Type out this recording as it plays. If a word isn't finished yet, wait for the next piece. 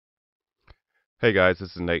Hey guys,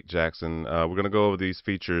 this is Nate Jackson. We're going to go over these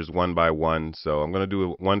features one by one. So I'm going to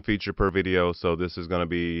do one feature per video. So this is going to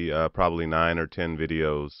be probably 9 or 10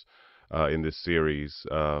 videos in this series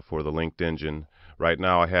for the LinkedEngine. Right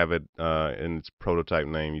now I have it in its prototype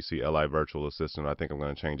name. You see LI Virtual Assistant. I think I'm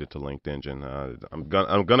going to change it to LinkedEngine. I'm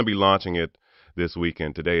going to be launching it this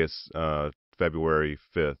weekend. Today is February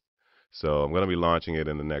 5th. So I'm going to be launching it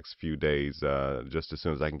in the next few days, just as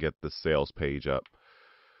soon as I can get the sales page up.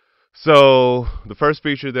 So the first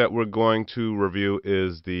feature that we're going to review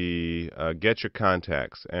is the Get Your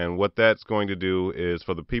Contacts. And what that's going to do is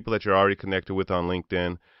for the people that you're already connected with on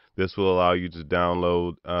LinkedIn, this will allow you to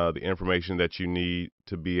download the information that you need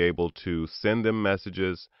to be able to send them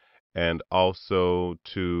messages and also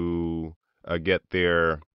to get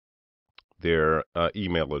their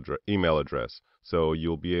email address. So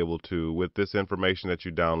you'll be able to, with this information that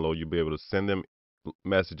you download, you'll be able to send them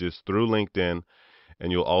messages through LinkedIn, and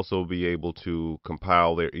you'll also be able to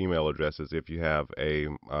compile their email addresses if you have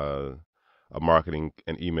an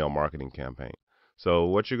email marketing campaign. So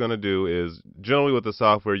what you're going to do is, generally with the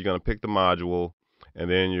software, you're going to pick the module, and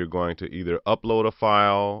then you're going to either upload a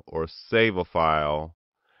file or save a file,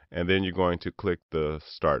 and then you're going to click the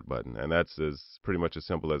start button. And that's pretty much as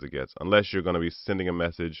simple as it gets, unless you're going to be sending a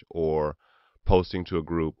message or posting to a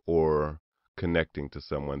group or connecting to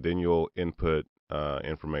someone. Then you'll input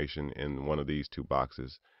information in one of these two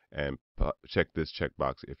boxes and check this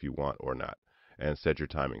checkbox if you want or not, and set your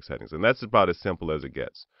timing settings. And that's about as simple as it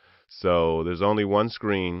gets. So there's only one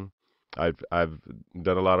screen. I've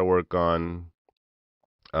done a lot of work on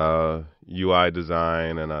UI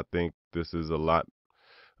design, and I think this is a lot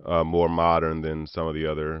more modern than some of the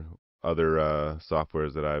other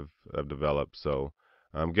softwares that I've developed. So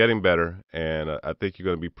I'm getting better, and I think you're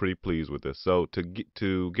going to be pretty pleased with this. So to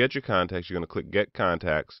get your contacts, you're going to click Get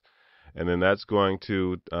Contacts, and then that's going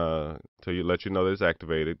to let you know that it's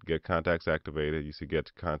activated. Get Contacts activated. You see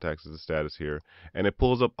Get Contacts as a status here, and it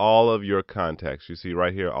pulls up all of your contacts. You see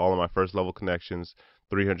right here all of my first level connections,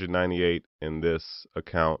 398 in this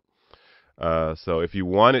account. So if you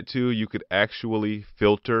wanted to, you could actually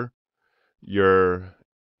filter your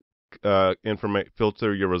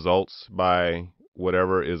filter your results by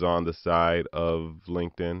whatever is on the side of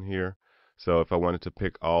LinkedIn here. So if I wanted to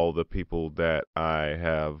pick all the people that I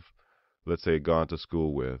have, let's say, gone to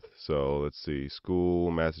school with. So let's see,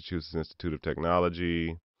 school, Massachusetts Institute of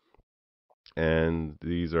Technology, and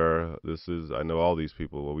I know all these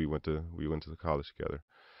people. Well, we went to the college together.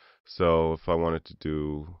 So if I wanted to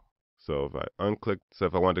do, so if I unclick, so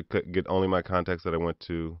if I wanted to get only my contacts that I went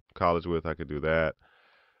to college with, I could do that.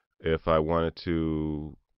 If I wanted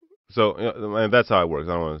to, so and that's how it works.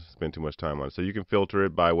 I don't want to spend too much time on it. So you can filter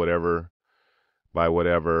it by whatever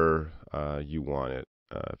you want it.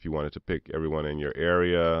 If you wanted to pick everyone in your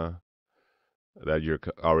area that you're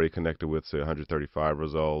already connected with, say 135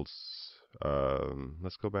 results.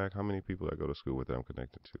 Let's go back. How many people I go to school with that I'm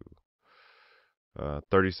connected to?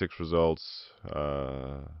 36 results.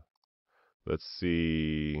 Let's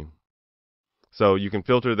see. So you can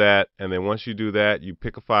filter that, and then once you do that, you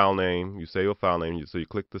pick a file name, you save a file name, so you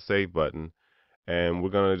click the save button, and we're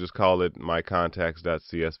going to just call it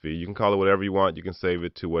mycontacts.csv. You can call it whatever you want. You can save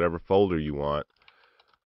it to whatever folder you want.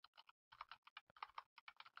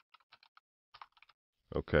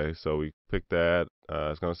 Okay, so we pick that.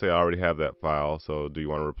 It's going to say I already have that file, so do you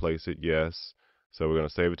want to replace it? Yes. So we're going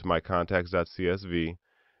to save it to mycontacts.csv,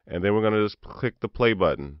 and then we're going to just click the play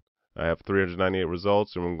button. I have 398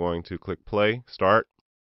 results, and we're going to click play, start.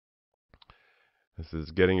 This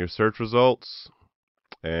is getting your search results,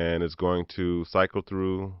 and it's going to cycle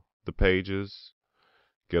through the pages,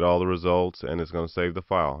 get all the results, and it's going to save the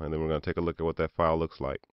file. And then we're going to take a look at what that file looks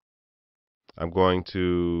like. I'm going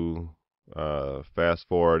to fast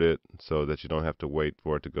forward it so that you don't have to wait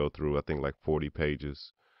for it to go through, I think, like 40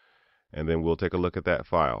 pages. And then we'll take a look at that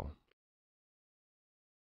file.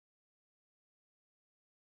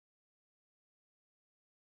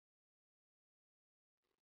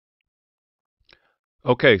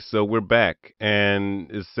 Okay, so we're back, and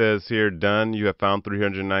it says here, done. You have found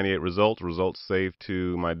 398 results. Results saved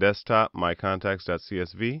to my desktop,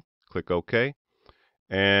 mycontacts.csv. Click OK.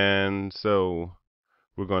 And so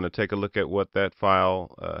we're going to take a look at what that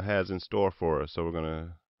file has in store for us. So we're going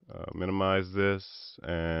to minimize this,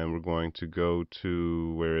 and we're going to go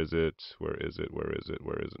to, where is it?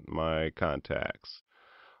 My contacts.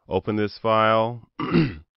 Open this file.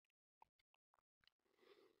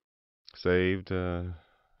 Saved,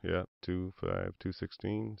 yeah,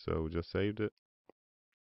 25216. So we just saved it.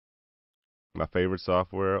 My favorite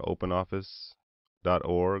software,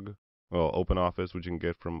 OpenOffice.org. Well, OpenOffice, which you can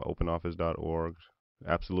get from OpenOffice.org,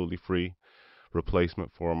 absolutely free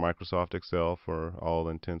replacement for Microsoft Excel for all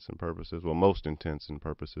intents and purposes. Well, most intents and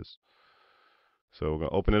purposes. So we're going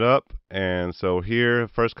to open it up. And so here,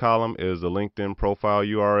 first column is the LinkedIn profile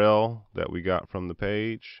URL that we got from the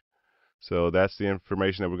page. So that's the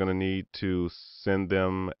information that we're going to need to send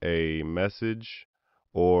them a message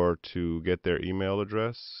or to get their email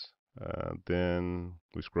address. Then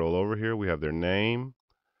we scroll over here. We have their name,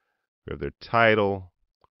 we have their title,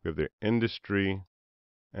 we have their industry,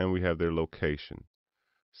 and we have their location.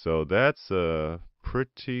 So that's a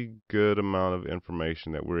pretty good amount of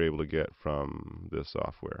information that we're able to get from this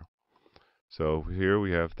software. So here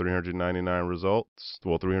we have 399 results,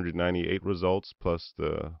 well 398 results plus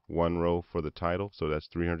the one row for the title, so that's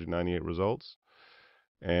 398 results.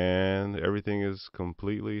 And everything is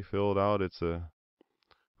completely filled out. We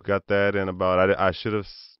got that in about, I should have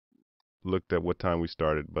looked at what time we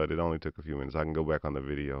started, but it only took a few minutes. I can go back on the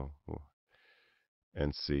video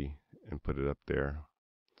and see and put it up there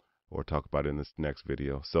or talk about it in this next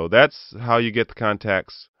video. So that's how you get the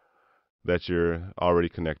contacts that you're already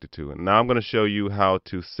connected to. And now I'm going to show you how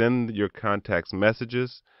to send your contacts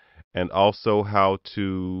messages and also how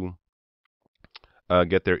to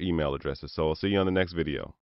get their email addresses. So I'll see you on the next video.